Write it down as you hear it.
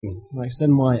I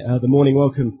extend the morning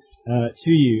welcome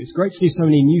to you. It's great to see so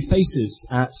many new faces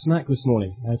at SMAC this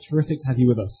morning. Terrific to have you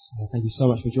with us. Thank you so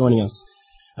much for joining us.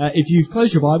 If you've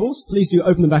closed your Bibles, please do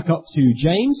open them back up to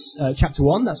James chapter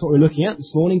 1. That's what we're looking at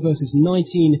this morning, verses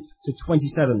 19 to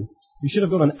 27. You should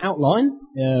have got an outline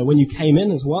when you came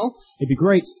in as well. It'd be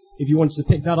great if you wanted to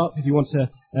pick that up, if you want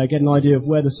to get an idea of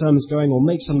where the sermon's going or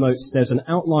make some notes. There's an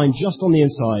outline just on the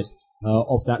inside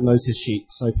of that notice sheet.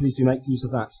 So please do make use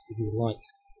of that if you would like.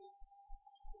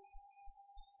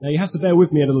 Now, you have to bear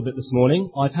with me a little bit this morning.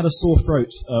 I've had a sore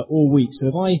throat all week, so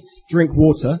if I drink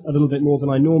water a little bit more than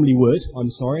I normally would,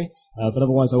 I'm sorry, but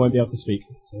otherwise I won't be able to speak,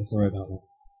 so sorry about that.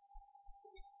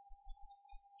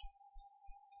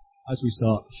 As we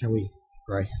start, shall we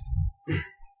pray?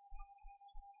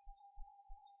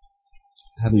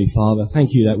 Heavenly Father, thank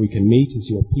you that we can meet as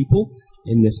your people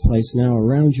in this place now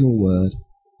around your word.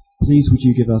 Please would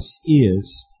you give us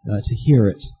ears to hear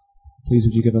it. Please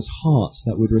would you give us hearts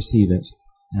that would receive it.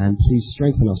 And please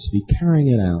strengthen us to be carrying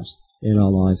it out in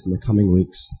our lives in the coming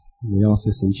weeks. And we ask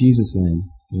this in Jesus' name.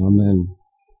 Amen.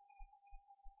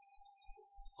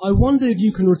 I wonder if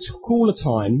you can recall a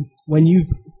time when you've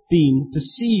been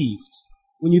deceived,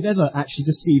 when you've ever actually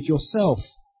deceived yourself.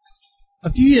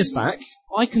 A few years back,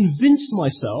 I convinced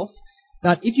myself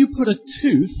that if you put a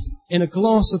tooth in a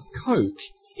glass of Coke,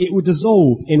 it would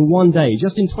dissolve in one day,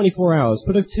 just in 24 hours.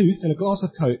 Put a tooth in a glass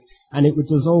of Coke and it would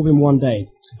dissolve in one day.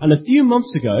 And a few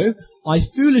months ago, I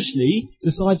foolishly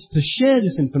decided to share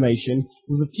this information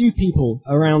with a few people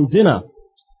around dinner.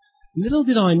 Little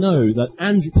did I know that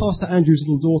Pastor Andrew's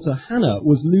little daughter Hannah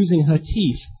was losing her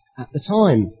teeth at the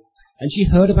time. And she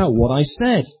heard about what I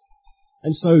said.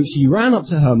 And so she ran up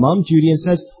to her mum, Judy, and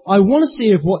says, I want to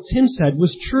see if what Tim said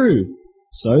was true.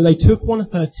 So they took one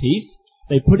of her teeth,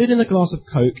 they put it in a glass of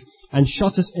Coke, and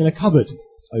shut it in a cupboard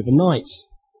overnight.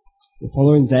 The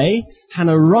following day,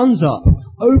 Hannah runs up,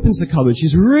 opens the cupboard.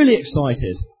 She's really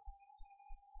excited.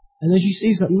 And then she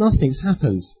sees that nothing's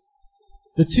happened.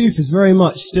 The tooth is very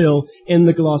much still in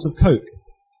the glass of Coke.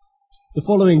 The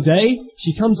following day,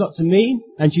 she comes up to me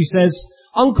and she says,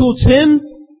 Uncle Tim,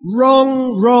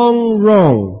 wrong, wrong,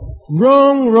 wrong.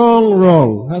 Wrong, wrong,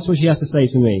 wrong. That's what she has to say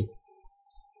to me.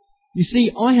 You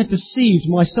see, I had deceived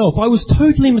myself. I was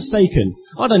totally mistaken.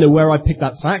 I don't know where I picked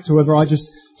that fact or whether I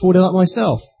just thought it up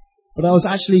myself. But I was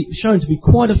actually shown to be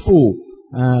quite a fool,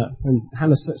 and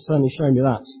Hannah certainly showed me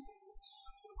that.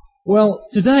 Well,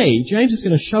 today, James is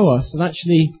going to show us that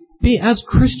actually, as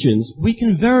Christians, we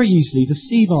can very easily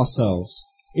deceive ourselves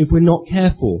if we're not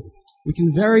careful. We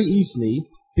can very easily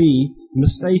be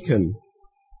mistaken.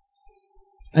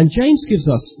 And James gives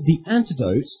us the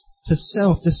antidote to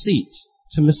self-deceit,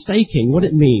 to mistaking what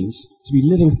it means to be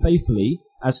living faithfully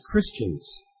as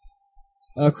Christians.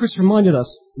 Chris reminded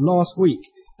us last week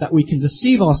that we can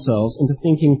deceive ourselves into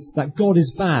thinking that God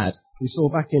is bad. We saw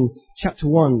back in chapter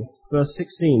 1, verse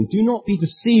 16, Do not be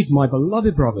deceived, my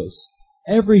beloved brothers.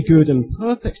 Every good and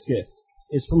perfect gift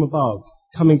is from above,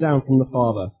 coming down from the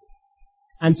Father.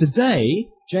 And today,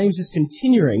 James is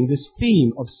continuing this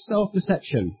theme of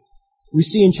self-deception. We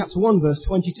see in chapter 1, verse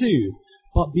 22,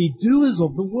 But be doers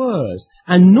of the word,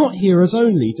 and not hearers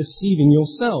only, deceiving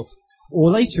yourself. Or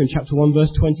later in chapter 1,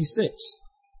 verse 26,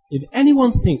 If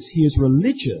anyone thinks he is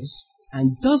religious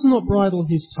and does not bridle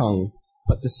his tongue,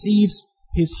 but deceives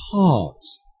his heart.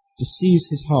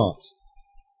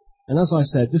 And as I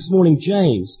said, this morning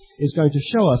James is going to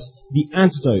show us the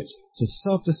antidote to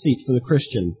self-deceit for the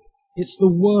Christian. It's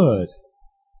the Word,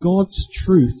 God's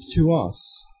truth to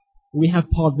us. We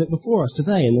have part of it before us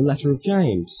today in the letter of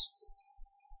James.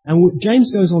 And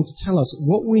James goes on to tell us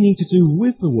what we need to do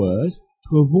with the Word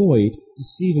to avoid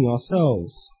deceiving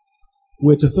ourselves.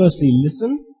 We're to firstly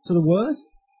listen to the Word.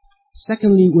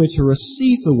 Secondly, we're to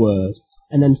receive the Word.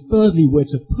 And then thirdly, we're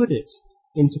to put it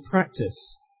into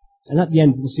practice. And at the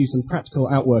end, we'll see some practical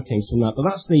outworkings from that. But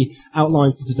that's the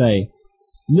outline for today.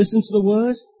 Listen to the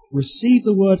Word, receive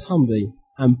the Word humbly,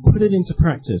 and put it into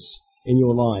practice in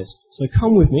your lives. So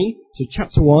come with me to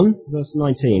chapter 1, verse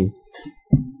 19.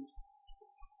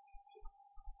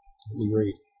 Let me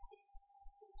read.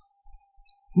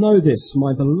 Know this,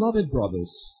 my beloved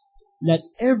brothers, let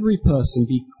every person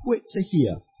be quick to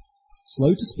hear,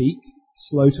 slow to speak,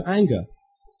 slow to anger.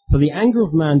 For the anger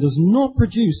of man does not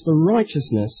produce the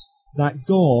righteousness that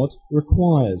God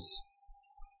requires.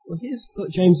 Well, here's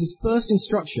James's first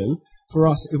instruction for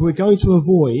us if we're going to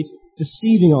avoid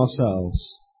deceiving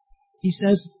ourselves. He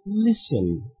says,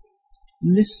 listen,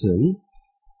 listen,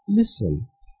 listen.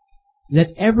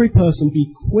 Let every person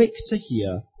be quick to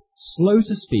hear, slow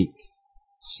to speak,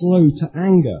 slow to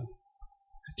anger.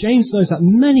 James knows that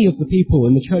many of the people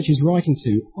in the church he's writing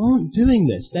to aren't doing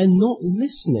this. They're not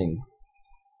listening.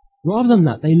 Rather than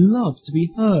that, they love to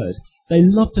be heard. They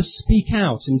love to speak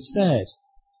out instead.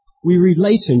 We read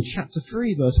later in chapter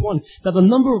 3, verse 1, that a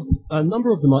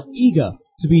number of them are eager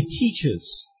to be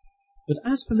teachers. But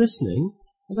as for listening,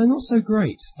 well, they're not so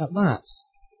great at that.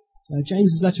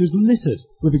 James's letter is littered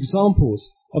with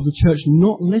examples of the church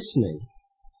not listening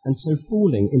and so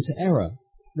falling into error.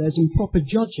 There's improper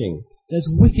judging. There's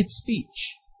wicked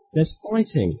speech. There's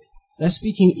fighting. They're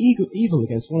speaking evil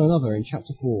against one another in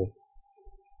chapter 4.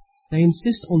 They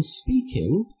insist on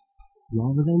speaking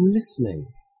rather than listening.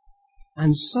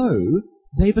 And so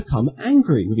they become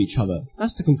angry with each other.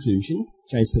 That's the conclusion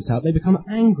James puts out. They become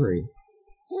angry.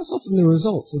 That's often the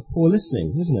result of poor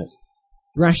listening, isn't it?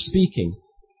 Rash speaking.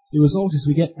 The result is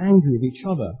we get angry with each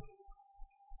other.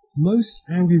 Most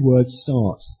angry words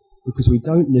start because we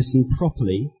don't listen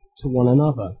properly to one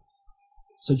another.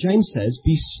 So James says,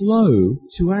 be slow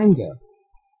to anger.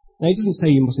 Now he doesn't say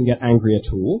you mustn't get angry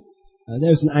at all.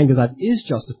 There's an anger that is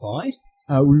justified.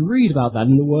 We read about that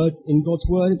in God's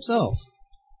word itself.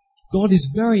 God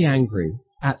is very angry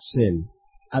at sin,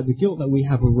 at the guilt that we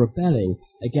have of rebelling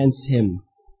against him.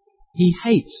 He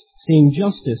hates seeing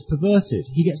justice perverted.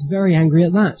 He gets very angry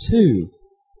at that too.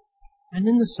 And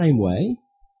in the same way,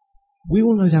 we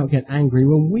will no doubt get angry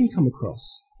when we come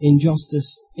across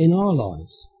injustice in our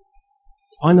lives.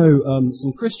 I know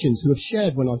some Christians who have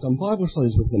shared when I've done Bible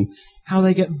studies with them how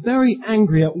they get very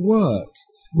angry at work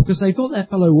because they've got their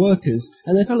fellow workers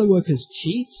and their fellow workers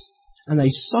cheat and they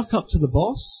suck up to the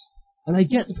boss and they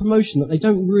get the promotion that they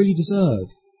don't really deserve.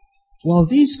 While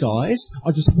these guys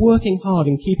are just working hard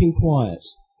and keeping quiet.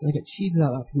 And they get cheated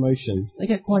out of that promotion. They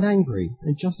get quite angry,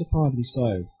 and justifiably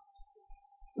so.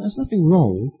 There's nothing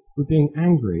wrong with being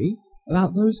angry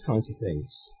about those kinds of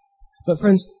things. But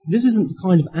friends, this isn't the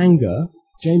kind of anger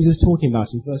James is talking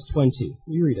about in verse 20.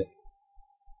 You read it.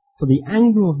 For the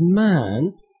anger of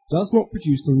man does not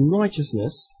produce the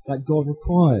righteousness that God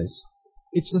requires.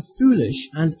 It's a foolish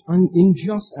and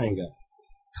unjust anger,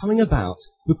 coming about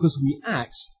because we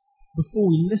act before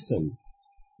we listen.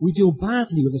 We deal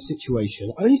badly with a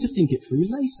situation only to think it through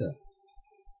later.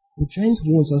 Well, James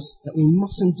warns us that we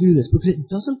mustn't do this because it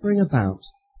doesn't bring about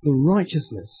the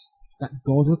righteousness that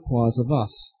God requires of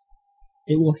us.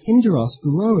 It will hinder us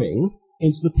growing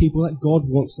into the people that God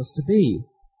wants us to be.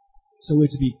 So we're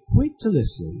to be quick to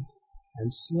listen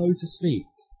and slow to speak.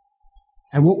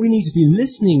 And what we need to be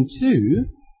listening to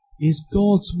is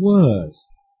God's word.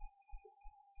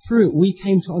 Through it we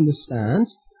came to understand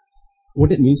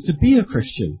what it means to be a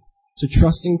Christian, to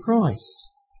trust in Christ.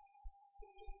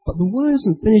 But the word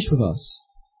isn't finished with us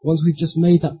once we've just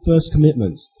made that first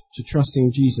commitment to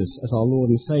trusting Jesus as our Lord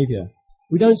and Saviour.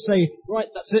 We don't say, right,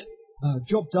 that's it,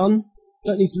 job done,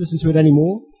 don't need to listen to it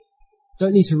anymore,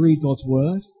 don't need to read God's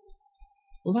word.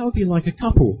 Well, that would be like a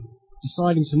couple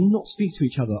deciding to not speak to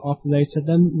each other after they'd said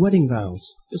their wedding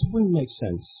vows. Just wouldn't make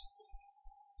sense.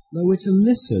 No, we're to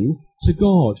listen to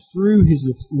God through his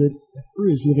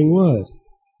living word.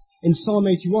 In Psalm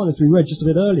 81, as we read just a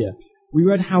bit earlier, we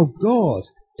read how God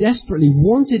desperately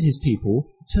wanted his people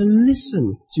to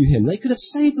listen to him. They could have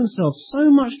saved themselves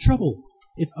so much trouble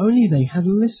if only they had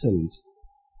listened.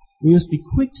 We must be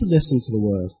quick to listen to the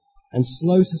word and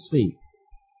slow to speak.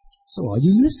 So are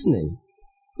you listening?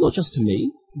 Not just to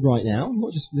me right now,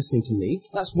 not just listening to me.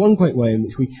 That's one great way in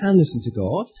which we can listen to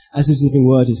God as his living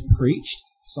word is preached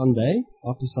Sunday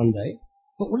after Sunday.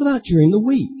 But what about during the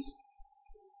week?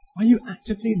 Are you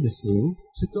actively listening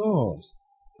to God?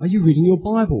 Are you reading your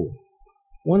Bible?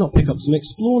 Why not pick up some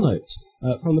explore notes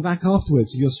from the back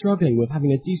afterwards if you're struggling with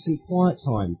having a decent quiet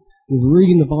time, with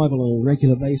reading the Bible on a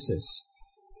regular basis?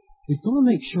 We've got to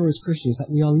make sure as Christians that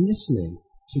we are listening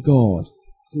to God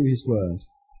through his word.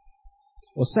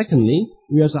 Or secondly,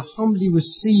 we are to humbly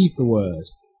receive the word.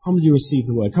 Humbly receive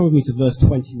the word. Come with me to verse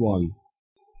 21.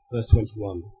 Verse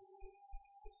 21.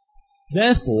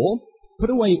 Therefore, put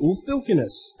away all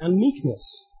filthiness and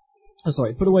meekness.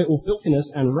 Put away all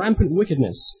filthiness and rampant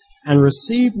wickedness, and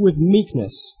receive with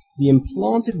meekness the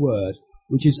implanted word,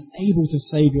 which is able to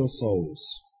save your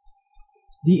souls.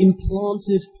 The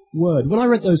implanted word. When I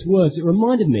read those words, it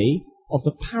reminded me of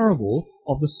the parable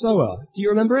of the sower. Do you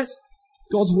remember it?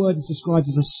 God's word is described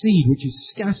as a seed which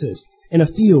is scattered in a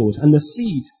field, and the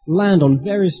seeds land on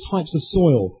various types of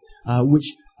soil,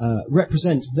 which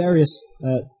represent various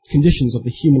conditions of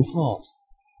the human heart.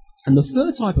 And the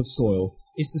third type of soil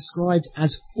is described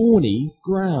as thorny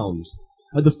ground.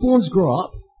 The thorns grow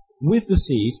up with the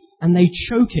seed, and they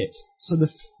choke it. So the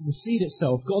seed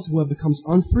itself, God's word, becomes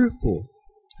unfruitful.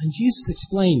 And Jesus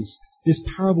explains this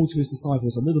parable to his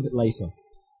disciples a little bit later.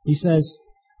 He says,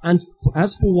 And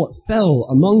as for what fell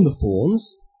among the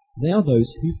thorns, they are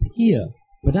those who hear.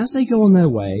 But as they go on their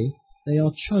way, they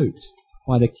are choked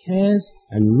by the cares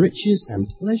and riches and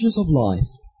pleasures of life,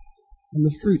 and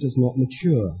the fruit does not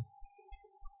mature.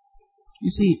 You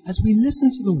see, as we listen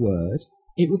to the word,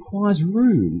 it requires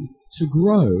room to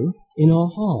grow in our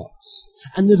hearts.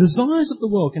 And the desires of the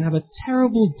world can have a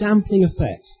terrible dampening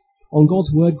effect on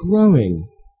God's word growing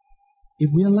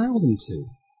if we allow them to.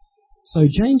 So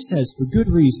James says, for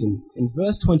good reason, in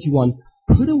verse 21,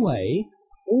 put away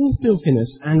all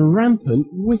filthiness and rampant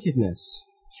wickedness.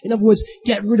 In other words,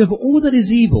 get rid of all that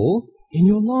is evil in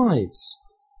your lives.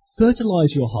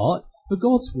 Fertilize your heart for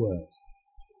God's word.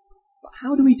 But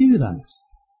how do we do that?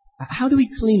 How do we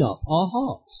clean up our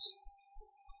hearts?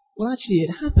 Well, actually,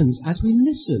 it happens as we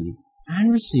listen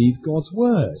and receive God's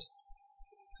word.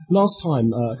 Last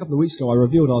time, a couple of weeks ago, I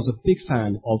revealed I was a big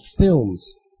fan of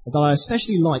films, that I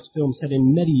especially liked films set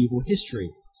in medieval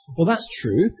history. Well, that's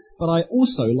true, but I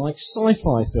also like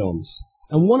sci-fi films.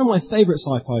 And one of my favourite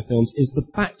sci-fi films is the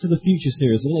Back to the Future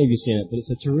series. I don't know if you've seen it, but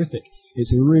it's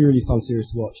a really, really fun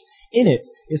series to watch. In it,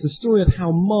 it's a story of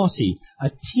how Marty, a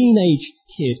teenage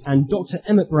kid, and Dr.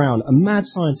 Emmett Brown, a mad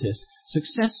scientist,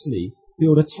 successfully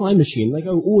build a time machine. They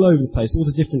go all over the place, all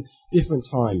to different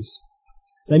times.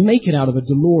 They make it out of a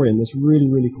DeLorean, this really,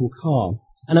 really cool car.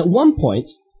 And at one point,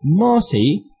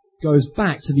 Marty goes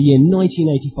back to the year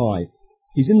 1985.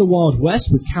 He's in the Wild West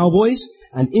with cowboys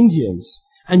and Indians.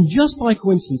 And just by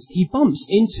coincidence, he bumps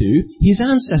into his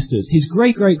ancestors, his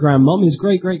great-great-grandmum, his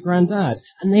great-great-granddad,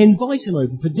 and they invite him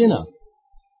over for dinner.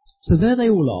 So there they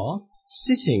all are,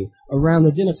 sitting around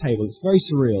the dinner table. It's very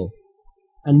surreal.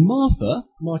 And Martha,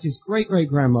 Marty's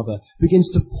great-great-grandmother, begins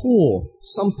to pour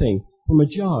something from a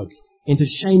jug into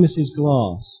Seamus's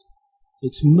glass.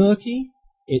 It's murky,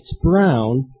 it's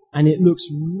brown, and it looks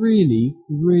really,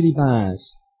 really bad.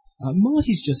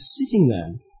 Marty's just sitting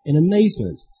there in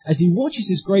amazement as he watches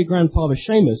his great-grandfather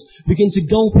Seamus begin to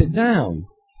gulp it down.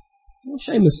 Well,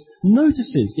 Seamus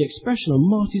notices the expression on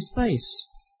Marty's face.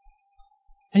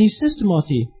 And he says to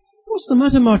Marty, "What's the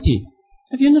matter, Marty?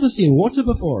 Have you never seen water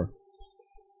before?"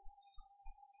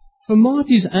 For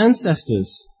Marty's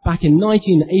ancestors, back in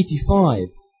 1985,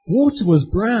 water was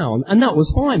brown, and that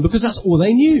was fine, because that's all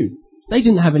they knew. They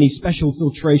didn't have any special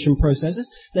filtration processes.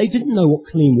 They didn't know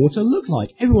what clean water looked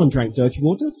like. Everyone drank dirty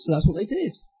water, so that's what they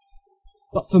did.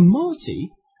 But for Marty,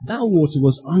 that water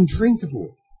was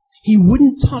undrinkable. He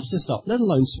wouldn't touch the stuff, let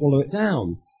alone swallow it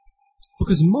down.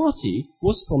 Because Marty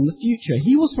was from the future.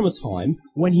 He was from a time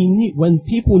when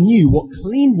people knew what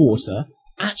clean water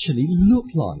actually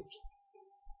looked like.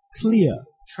 Clear,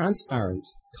 transparent,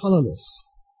 colourless.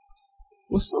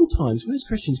 Well, sometimes we as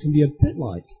Christians can be a bit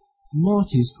like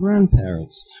Marty's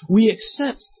grandparents. We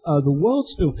accept the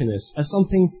world's filthiness as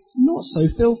something not so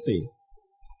filthy.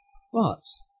 But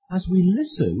as we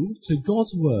listen to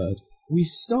God's word, we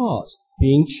start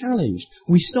being challenged.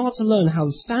 We start to learn how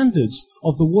the standards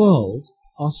of the world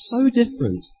are so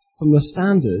different from the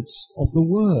standards of the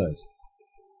word.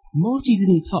 Marty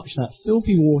didn't touch that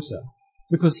filthy water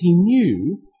because he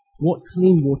knew what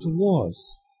clean water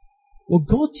was. Well,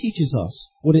 God teaches us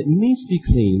what it means to be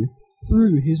clean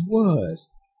through his word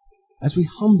as we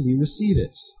humbly receive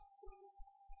it.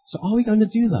 So are we going to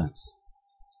do that?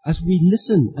 As we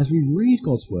listen, as we read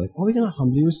God's word, are we going to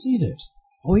humbly receive it?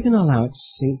 Are we going to allow it to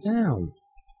sink down?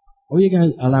 Are we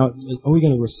going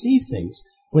to receive things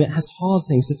when it has hard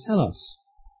things to tell us?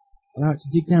 Allow it to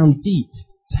dig down deep,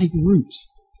 take root,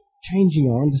 changing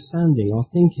our understanding, our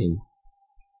thinking.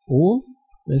 Or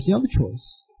there's the other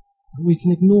choice. We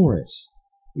can ignore it.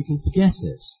 We can forget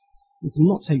it. We can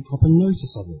not take proper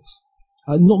notice of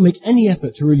it. Not make any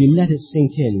effort to really let it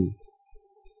sink in.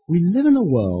 We live in a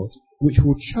world which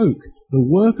will choke the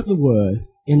work of the word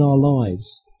in our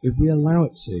lives if we allow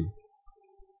it to.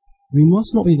 We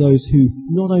must not be those who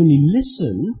not only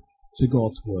listen to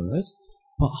God's word,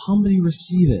 but humbly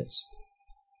receive it.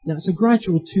 Now, it's a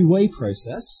gradual two-way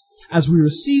process. As we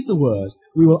receive the word,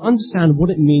 we will understand what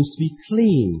it means to be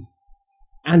clean.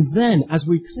 And then, as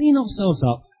we clean ourselves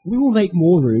up, we will make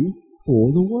more room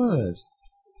for the word.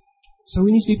 So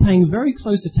we need to be paying very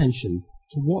close attention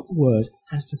to what the word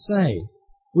has to say.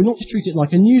 We're not to treat it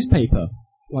like a newspaper,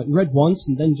 like read once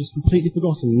and then just completely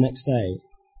forgotten the next day.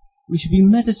 We should be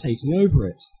meditating over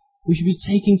it. We should be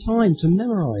taking time to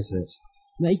memorize it,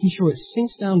 making sure it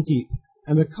sinks down deep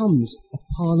and becomes a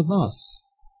part of us.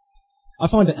 I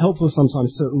find it helpful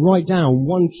sometimes to write down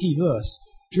one key verse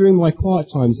during my quiet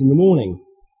times in the morning.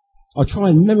 I'll try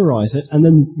and memorize it, and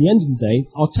then at the end of the day,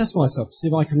 I'll test myself to see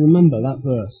if I can remember that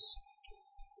verse.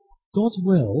 God's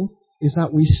will is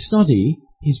that we study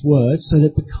his word so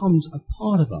that it becomes a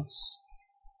part of us.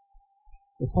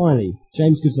 But finally,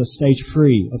 James gives us stage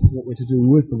 3 of what we're to do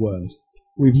with the word.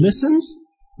 We've listened,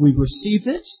 we've received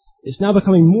it, it's now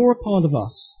becoming more a part of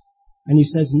us. And he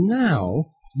says,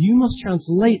 now you must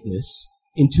translate this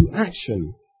into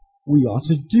action. We are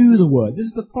to do the word. This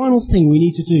is the final thing we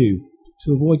need to do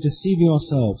to avoid deceiving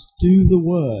ourselves. Do the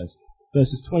word.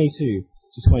 Verses 22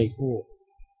 to 24.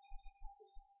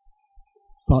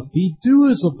 But be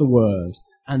doers of the word,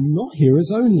 and not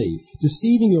hearers only,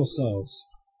 deceiving yourselves.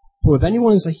 For if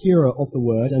anyone is a hearer of the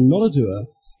word and not a doer,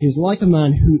 he is like a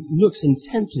man who looks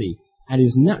intently at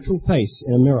his natural face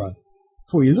in a mirror.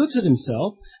 For he looks at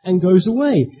himself and goes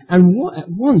away, and at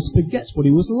once forgets what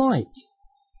he was like.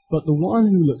 But the one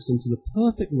who looks into the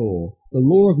perfect law, the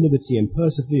law of liberty, and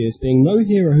perseveres, being no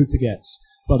hearer who forgets,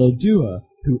 but a doer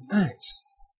who acts,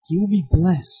 he will be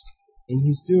blessed in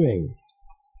his doing.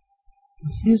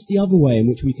 Here's the other way in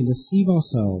which we can deceive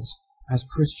ourselves as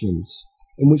Christians,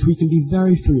 in which we can be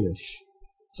very foolish.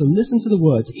 So listen to the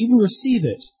word, to even receive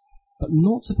it, but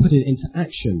not to put it into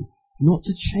action, not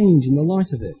to change in the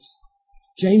light of it.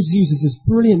 James uses this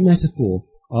brilliant metaphor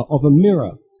of a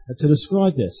mirror to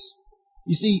describe this.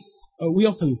 You see, we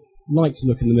often like to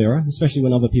look in the mirror, especially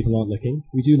when other people aren't looking.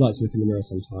 We do like to look in the mirror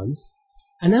sometimes.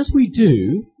 And as we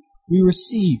do, we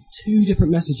receive 2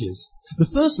 different messages. The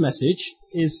first message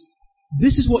is,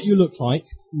 this is what you look like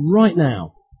right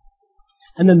now.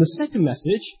 And then the second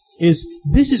message is,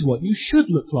 this is what you should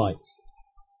look like.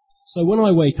 So when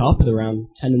I wake up at around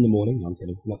 10 in the morning, no, I'm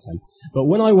kidding, not 10, but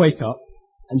when I wake up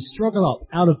and struggle up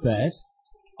out of bed,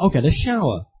 I'll get a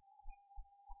shower.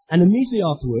 And immediately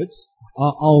afterwards,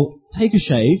 I'll take a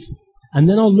shave, and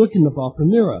then I'll look in the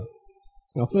bathroom mirror.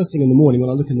 Now, first thing in the morning, when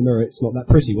I look in the mirror, it's not that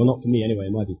pretty. Well, not for me anyway.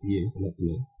 It might be for you, but not for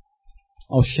me.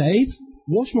 I'll shave,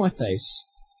 wash my face,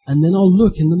 and then I'll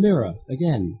look in the mirror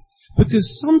again.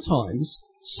 Because sometimes,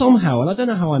 somehow, and I don't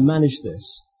know how I manage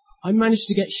this, I manage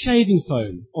to get shaving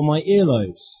foam on my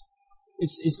earlobes.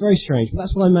 It's very strange, but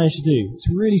that's what I manage to do. It's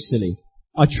really silly.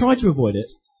 I try to avoid it,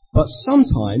 but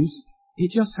sometimes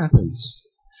it just happens.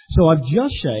 So I've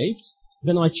just shaved,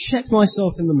 then I check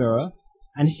myself in the mirror,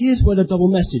 and here's where the double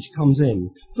message comes in.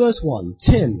 First one,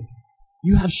 Tim,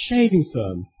 you have shaving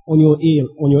foam on your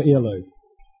earlobe.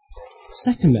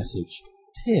 Second message,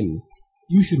 Tim,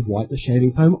 you should wipe the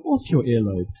shaving foam off your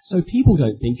earlobe so people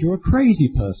don't think you're a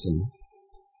crazy person.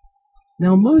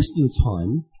 Now, most of the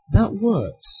time, that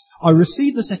works. I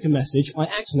receive the second message, I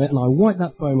act on it, and I wipe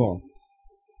that foam off.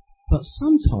 But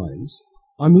sometimes,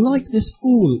 I'm like this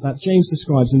fool that James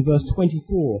describes in verse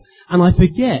 24, and I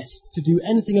forget to do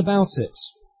anything about it.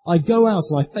 I go out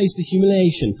and I face the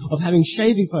humiliation of having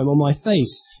shaving foam on my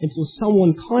face until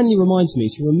someone kindly reminds me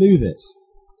to remove it.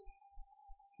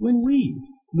 When we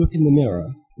look in the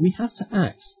mirror, we have to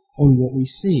act on what we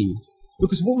see,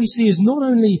 because what we see is not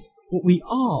only what we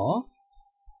are,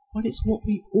 but it's what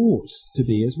we ought to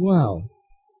be as well.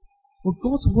 Well,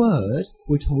 God's word,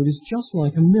 we're told, is just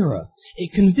like a mirror.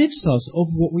 It convicts us of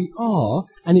what we are,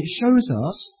 and it shows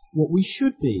us what we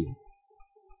should be.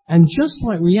 And just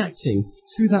like reacting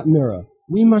to that mirror,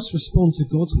 we must respond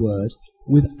to God's word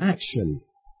with action.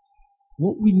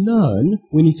 What we learn,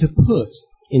 we need to put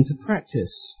into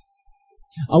practice.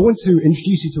 I want to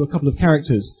introduce you to a couple of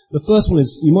characters. The first one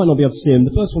is, you might not be able to see him,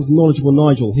 the first one's Knowledgeable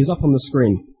Nigel. He's up on the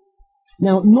screen.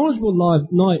 Now, Knowledgeable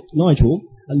Nigel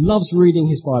loves reading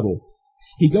his Bible.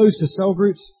 He goes to cell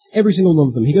groups, every single one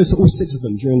of them. He goes to all 6 of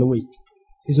them during the week.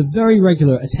 He's a very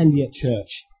regular attendee at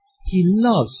church. He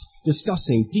loves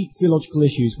discussing deep theological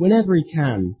issues whenever he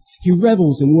can. He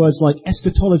revels in words like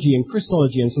eschatology and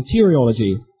Christology and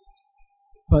soteriology.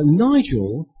 But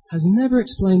Nigel has never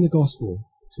explained the gospel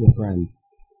to a friend.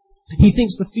 He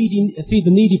thinks the Feed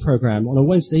the Needy program on a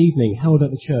Wednesday evening held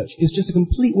at the church is just a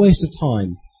complete waste of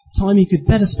time he could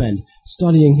better spend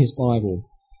studying his Bible.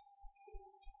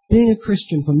 Being a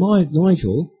Christian for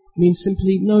Nigel means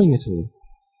simply knowing it all,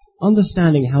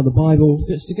 understanding how the Bible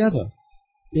fits together,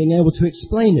 being able to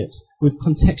explain it with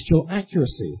contextual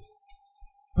accuracy.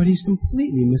 But he's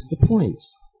completely missed the point.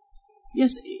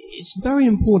 Yes, it's very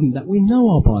important that we know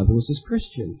our Bibles as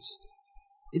Christians.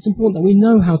 It's important that we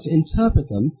know how to interpret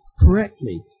them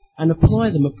correctly and apply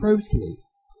them appropriately.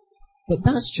 But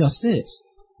that's just it.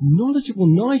 Knowledgeable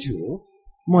Nigel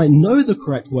might know the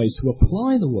correct ways to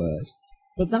apply the word,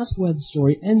 but that's where the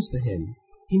story ends for him.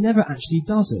 He never actually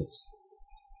does it.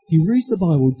 He reads the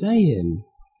Bible day in,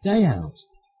 day out,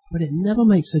 but it never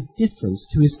makes a difference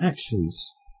to his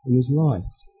actions in his life.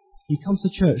 He comes to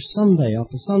church Sunday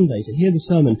after Sunday to hear the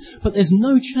sermon, but there's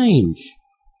no change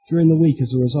during the week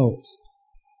as a result.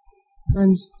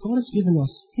 Friends, God has given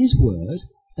us His word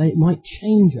that it might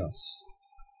change us,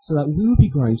 so that we will be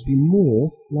growing to be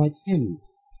more like Him.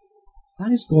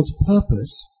 That is God's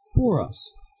purpose for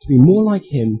us, to be more like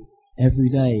Him every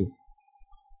day,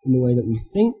 in the way that we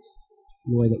think,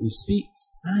 in the way that we speak,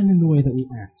 and in the way that we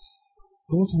act.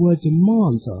 God's word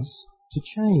demands us to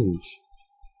change.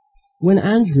 When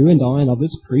Andrew and I and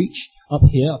others preach up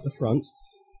here, up the front,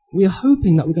 we are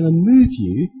hoping that we're going to move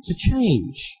you to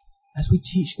change as we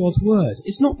teach God's word.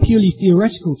 It's not purely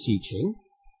theoretical teaching.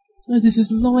 No, this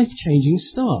is life-changing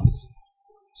stuff.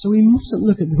 So we mustn't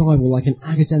look at the Bible like an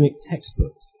academic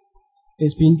textbook.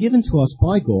 It's been given to us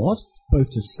by God, both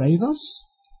to save us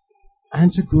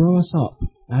and to grow us up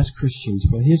as Christians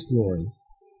for His glory.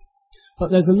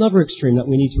 But there's another extreme that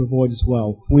we need to avoid as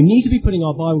well. We need to be putting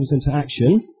our Bibles into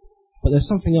action, but there's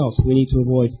something else we need to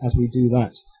avoid as we do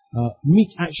that.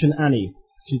 Meet Action Annie.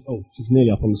 She's nearly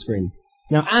up on the screen.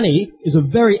 Now, Annie is a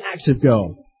very active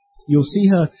girl. You'll see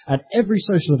her at every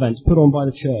social event put on by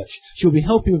the church. She'll be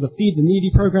helping with the Feed the Needy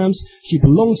programs. She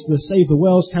belongs to the Save the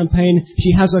Whales campaign.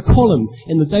 She has a column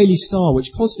in the Daily Star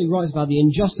which constantly writes about the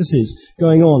injustices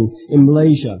going on in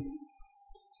Malaysia.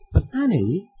 But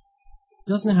Annie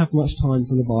doesn't have much time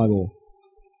for the Bible.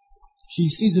 She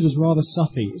sees it as rather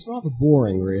stuffy. It's rather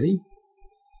boring, really.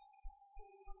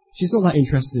 She's not that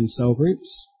interested in cell groups,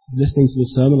 listening to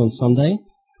the sermon on Sunday,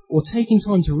 or taking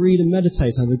time to read and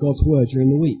meditate over God's Word during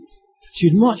the week.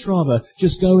 She'd much rather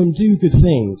just go and do good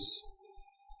things.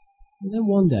 And then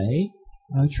one day,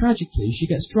 tragically, she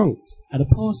gets drunk at a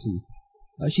party.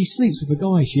 She sleeps with a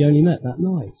guy she only met that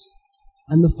night.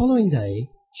 And the following day,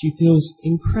 she feels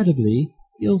incredibly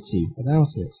guilty about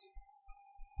it.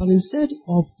 But instead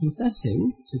of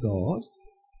confessing to God,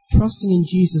 trusting in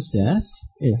Jesus' death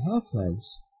in her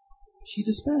place, she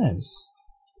despairs.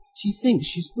 She thinks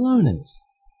she's blown it.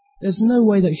 There's no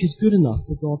way that she's good enough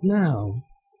for God now.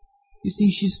 You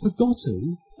see, she's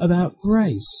forgotten about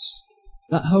grace.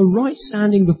 That her right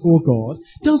standing before God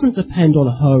doesn't depend on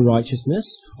her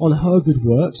righteousness, on her good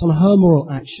works, on her moral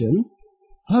action.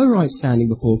 Her right standing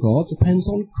before God depends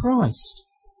on Christ,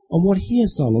 on what He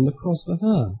has done on the cross for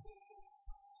her.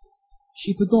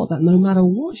 She forgot that no matter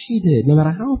what she did, no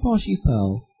matter how far she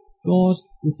fell, God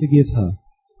would forgive her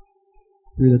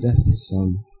through the death of His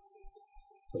Son.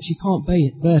 But she can't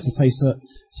bear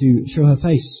to show her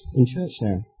face in church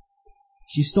now.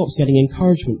 She stops getting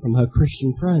encouragement from her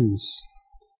Christian friends.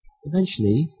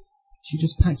 Eventually, she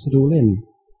just packs it all in.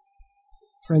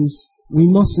 Friends,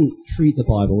 we mustn't treat the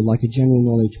Bible like a general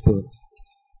knowledge book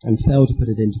and fail to put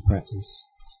it into practice.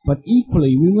 But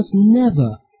equally, we must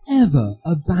never, ever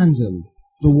abandon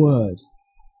the Word,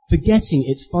 forgetting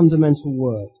its fundamental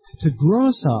work to grow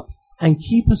us up and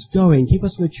keep us going, keep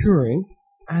us maturing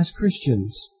as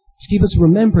Christians, to keep us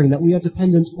remembering that we are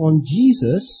dependent on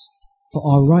Jesus for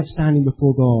our right standing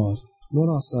before God,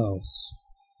 not ourselves.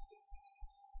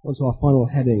 On to our final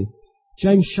heading.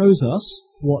 James shows us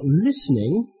what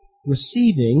listening,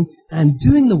 receiving, and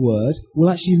doing the Word will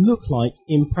actually look like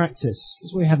in practice.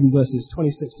 That's what we have in verses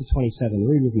 26 to 27.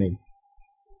 Read with me.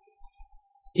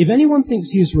 If anyone thinks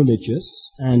he is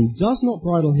religious and does not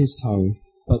bridle his tongue,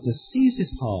 but deceives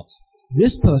his heart,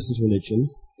 this person's religion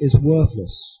is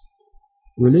worthless.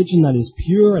 Religion that is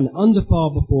pure and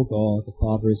undefiled before God the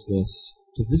Father is this,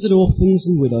 to visit orphans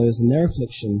and widows in their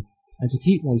affliction, and to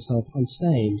keep oneself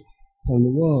unstained from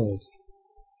the world.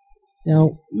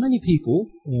 Now, many people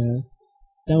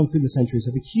down through the centuries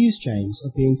have accused James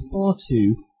of being far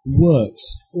too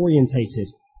works-orientated,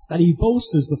 that he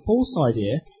bolsters the false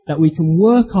idea that we can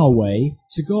work our way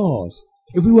to God.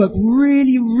 If we work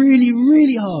really, really,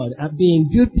 really hard at being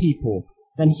good people,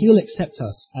 then He'll accept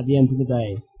us at the end of the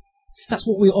day. That's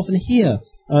what we often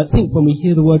think when we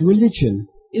hear the word religion,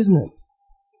 isn't it?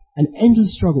 An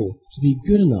endless struggle to be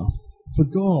good enough for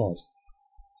God.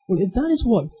 Well,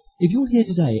 if you're here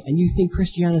today and you think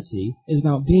Christianity is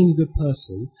about being a good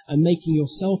person and making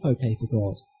yourself okay for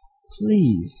God,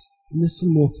 please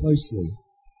listen more closely.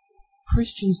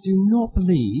 Christians do not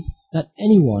believe that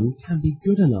anyone can be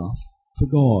good enough for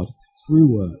God through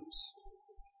works.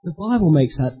 The Bible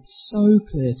makes that so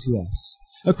clear to us.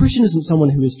 A Christian isn't someone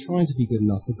who is trying to be good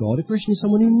enough for God. A Christian is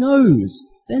someone who knows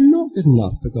they're not good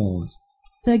enough for God.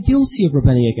 They're guilty of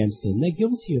rebelling against Him. They're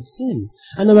guilty of sin.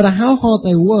 And no matter how hard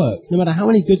they work, no matter how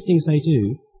many good things they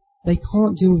do, they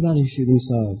can't deal with that issue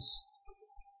themselves.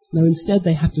 No, instead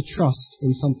they have to trust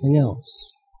in something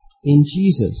else. In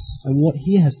Jesus and what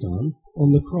He has done on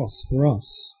the cross for us.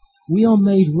 We are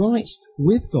made right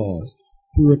with God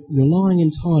through relying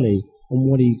entirely on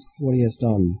what He has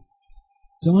done.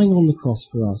 Dying on the cross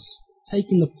for us,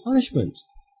 taking the punishment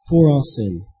for our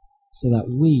sin, so that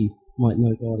we might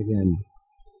know God again.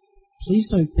 Please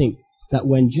don't think that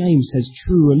when James says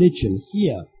true religion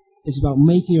here, it's about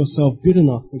making yourself good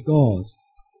enough for God.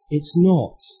 It's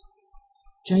not.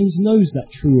 James knows that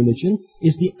true religion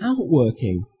is the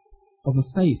outworking of a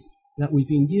faith that we've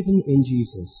been given in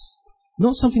Jesus.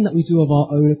 Not something that we do of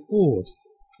our own accord.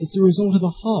 It's the result of a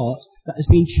heart that has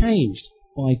been changed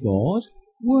by God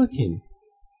working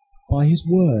by his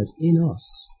word in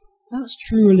us. That's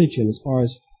true religion as far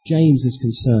as James is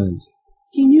concerned.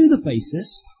 He knew the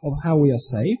basis of how we are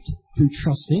saved, through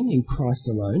trusting in Christ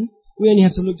alone. We only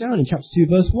have to look down in chapter 2,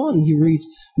 verse 1. He reads,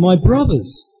 "My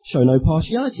brothers, show no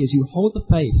partiality as you hold the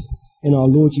faith in our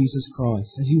Lord Jesus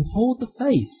Christ." As you hold the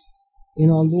faith in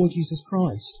our Lord Jesus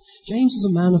Christ. James was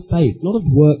a man of faith, not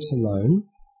of works alone.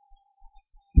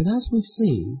 But as we've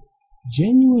seen,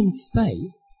 genuine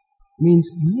faith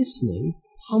means listening,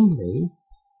 humbly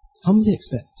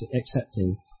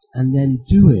accepting, and then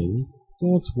doing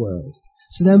God's word.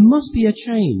 So there must be a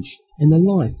change in the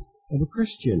life of a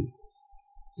Christian.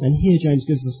 And here James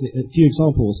gives us a few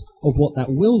examples of what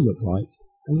that will look like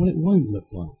and what it won't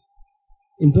look like.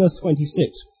 In verse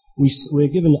 26, we're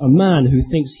given a man who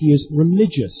thinks he is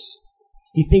religious.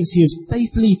 He thinks he is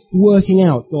faithfully working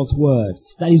out God's word,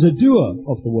 that he's a doer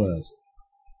of the word.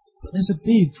 But there's a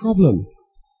big problem.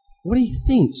 What he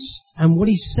thinks and what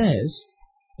he says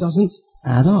doesn't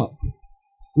add up.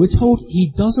 We're told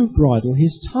he doesn't bridle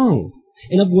his tongue.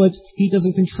 In other words, he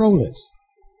doesn't control it.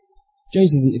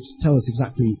 James doesn't tell us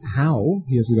exactly how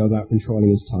he has to go about controlling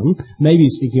his tongue. Maybe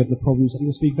he's thinking of the problems that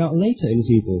he'll speak about later in his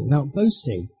evil, about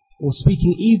boasting or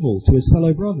speaking evil to his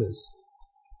fellow brothers.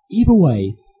 Either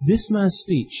way, this man's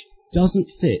speech doesn't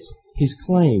fit his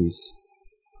claims.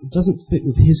 It doesn't fit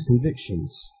with his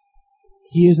convictions.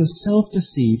 He is a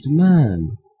self-deceived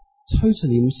man,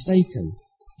 totally mistaken.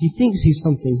 He thinks he's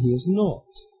something he is not.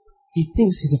 He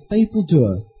thinks he's a faithful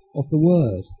doer of the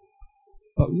word.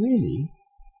 But really,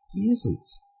 he isn't.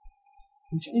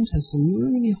 And James has some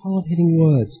really hard-hitting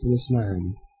words for this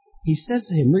man. He says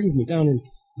to him, read with me down in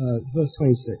verse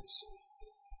 26.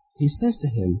 He says to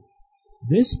him,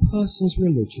 "This person's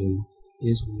religion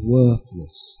is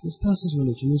worthless." This person's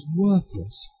religion is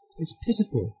worthless. It's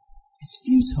pitiful. It's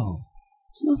futile.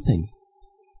 It's nothing.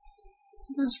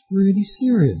 And that's really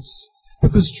serious.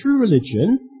 Because true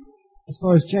religion, as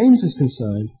far as James is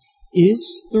concerned,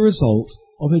 is the result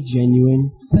of a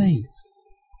genuine faith.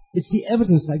 It's the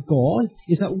evidence that God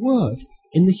is at work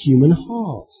in the human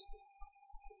heart.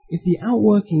 If the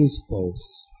outworking is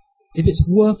false, if it's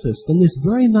worthless, then this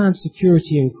very man's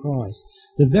security in Christ,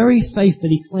 the very faith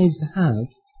that he claims to have,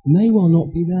 may well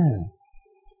not be there.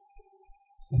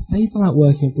 A faithful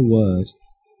outworking of the word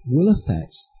will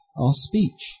affect our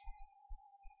speech.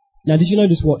 Now, did you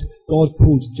notice what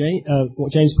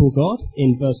James called God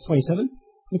in verse 27?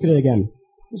 Look at it again.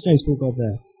 What's James called God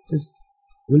there? It says,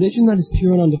 "Religion that is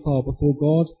pure and undefiled before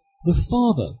God the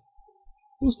Father."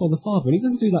 What's God the Father? And he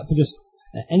doesn't do that for just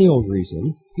any old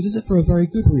reason. He does it for a very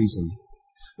good reason.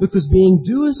 Because being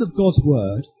doers of God's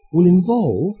word will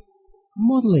involve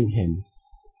modelling him.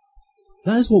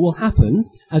 That is what will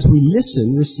happen as we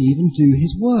listen, receive, and do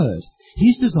his word.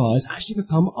 His desires actually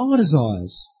become our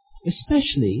desires,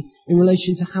 especially in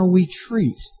relation to how we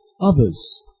treat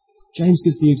others. James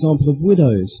gives the example of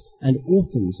widows and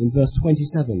orphans in verse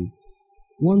 27,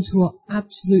 ones who are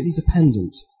absolutely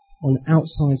dependent on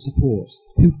outside support,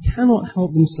 who cannot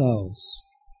help themselves.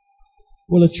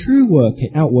 Well, a true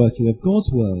outworking of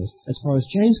God's word, as far as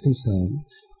James is concerned,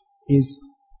 is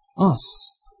us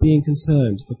being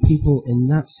concerned for people in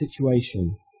that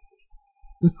situation.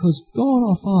 Because God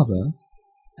our Father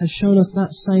has shown us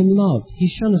that same love.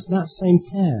 He's shown us that same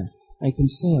care and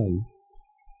concern.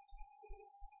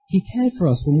 He cared for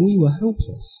us when we were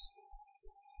helpless.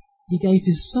 He gave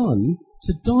his Son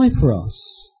to die for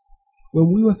us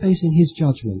when we were facing his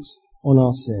judgment on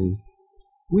our sin.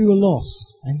 We were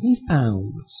lost, and he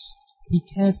found us. He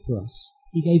cared for us.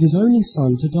 He gave his only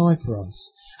Son to die for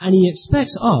us. And he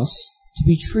expects us to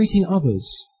be treating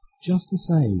others just the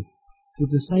same,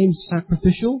 with the same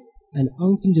sacrificial and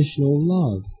unconditional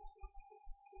love.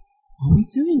 Are we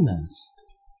doing that?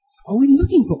 Are we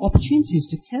looking for opportunities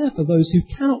to care for those who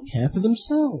cannot care for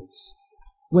themselves?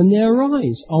 When they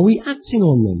arise, are we acting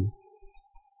on them?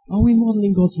 Are we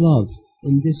modelling God's love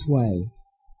in this way?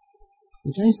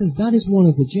 And James says that is one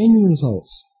of the genuine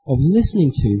results of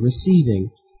listening to,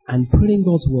 receiving, and putting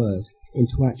God's word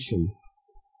into action.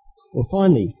 Well,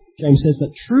 finally, James says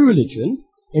that true religion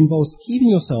involves keeping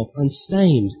yourself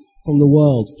unstained from the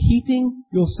world. Keeping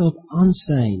yourself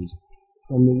unstained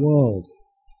from the world.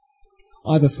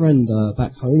 I have a friend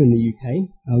back home in the UK.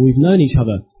 We've known each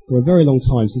other for a very long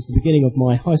time, since the beginning of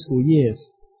my high school years.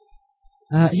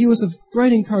 He was of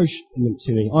great encouragement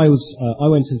to me. I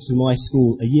went into my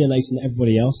school a year later than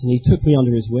everybody else, and he took me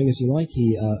under his wing, as you like.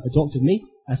 He adopted me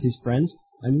as his friend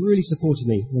and really supported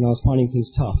me when I was finding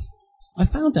things tough, I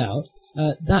found out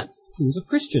that he was a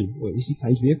Christian, or at least he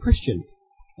claimed to be a Christian.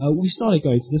 We started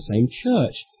going to the same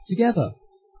church together.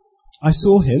 I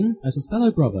saw him as a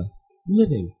fellow brother,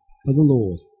 living for the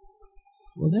Lord.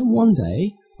 Well, then one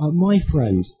day, my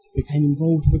friend became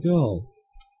involved with a girl.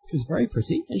 She was very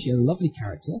pretty, and she had a lovely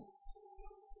character.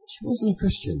 She wasn't a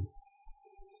Christian.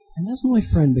 And as my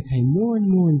friend became more and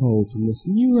more involved in this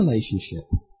new relationship,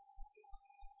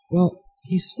 well,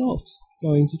 he stopped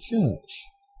going to church.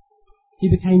 He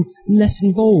became less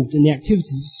involved in the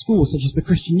activities at school, such as the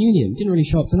Christian Union. Didn't really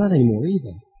show up to that anymore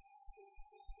either.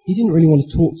 He didn't really want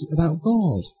to talk about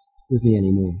God with me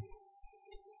anymore.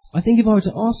 I think if I were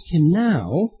to ask him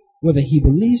now whether he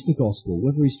believes the gospel,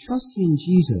 whether he's trusting in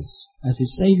Jesus as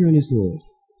his Saviour and his Lord,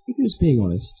 if he was being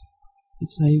honest, he'd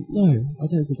say, no, I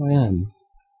don't think I am.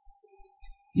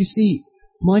 You see,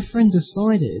 my friend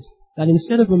decided that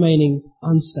instead of remaining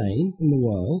unstained in the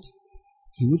world,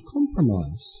 he would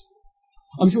compromise.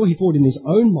 I'm sure he thought in his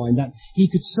own mind that he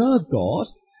could serve God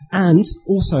and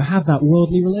also have that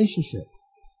worldly relationship.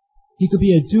 He could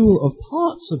be a doer of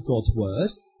parts of God's word,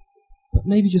 but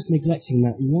maybe just neglecting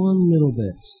that one little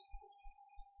bit.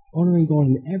 Honouring God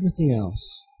in everything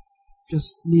else,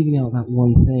 just leaving out that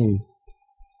one thing.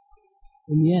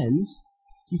 In the end,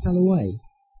 he fell away.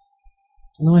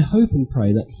 And I hope and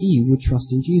pray that he would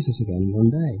trust in Jesus again one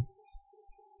day.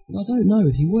 But I don't know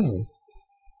if he will.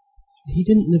 He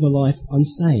didn't live a life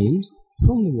unstained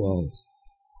from the world.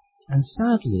 And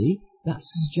sadly,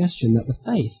 that's a suggestion that the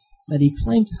faith that he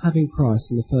claimed to have in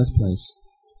Christ in the first place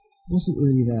wasn't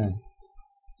really there.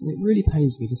 And it really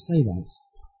pains me to say that.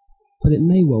 But it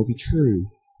may well be true.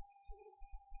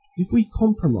 If we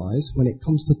compromise when it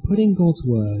comes to putting God's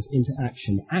word into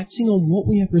action, acting on what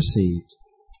we have received,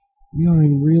 we are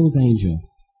in real danger.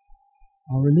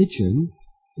 Our religion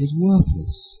is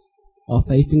worthless. Our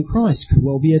faith in Christ could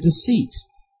well be a deceit.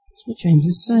 That's what James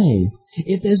is saying.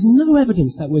 If there's no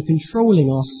evidence that we're controlling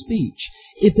our speech,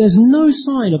 if there's no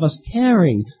sign of us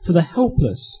caring for the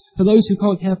helpless, for those who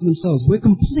can't care for themselves, we're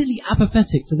completely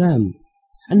apathetic to them.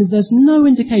 And if there's no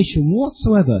indication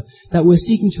whatsoever that we're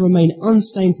seeking to remain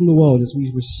unstained from the world as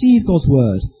we receive God's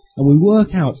word and we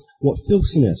work out what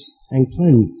filthiness and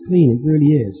clean it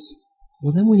really is,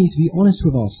 well then we need to be honest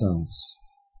with ourselves.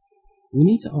 We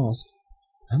need to ask,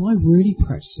 am I really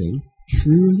practicing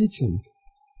true religion?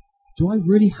 Do I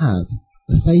really have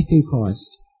a faith in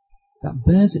Christ that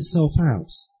bears itself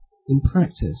out in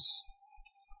practice?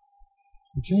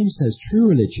 Well, James says true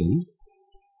religion,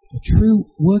 a true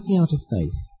working out of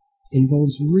faith,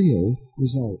 involves real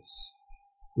results.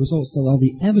 Results that are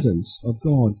the evidence of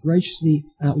God graciously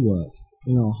at work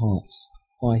in our hearts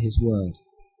by his word.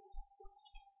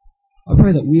 I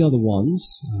pray that we are the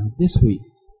ones this week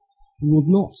who will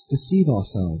not deceive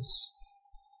ourselves,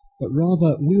 but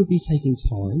rather we will be taking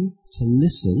time to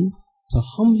listen, to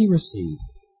humbly receive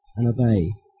and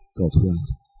obey God's word.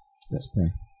 Let's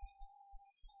pray.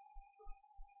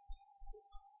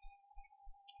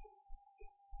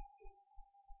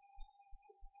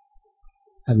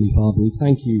 Heavenly Father, we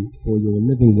thank you for your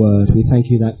living word. We thank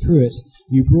you that through it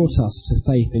you brought us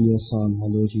to faith in your Son, our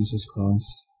Lord Jesus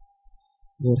Christ.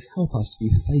 Lord, help us to be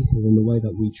faithful in the way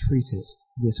that we treat it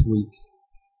this week.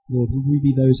 Lord, will we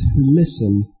be those who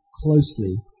listen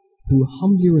closely, who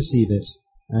humbly receive it,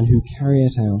 and who carry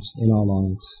it out in our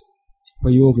lives.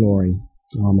 For your glory.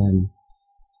 Amen.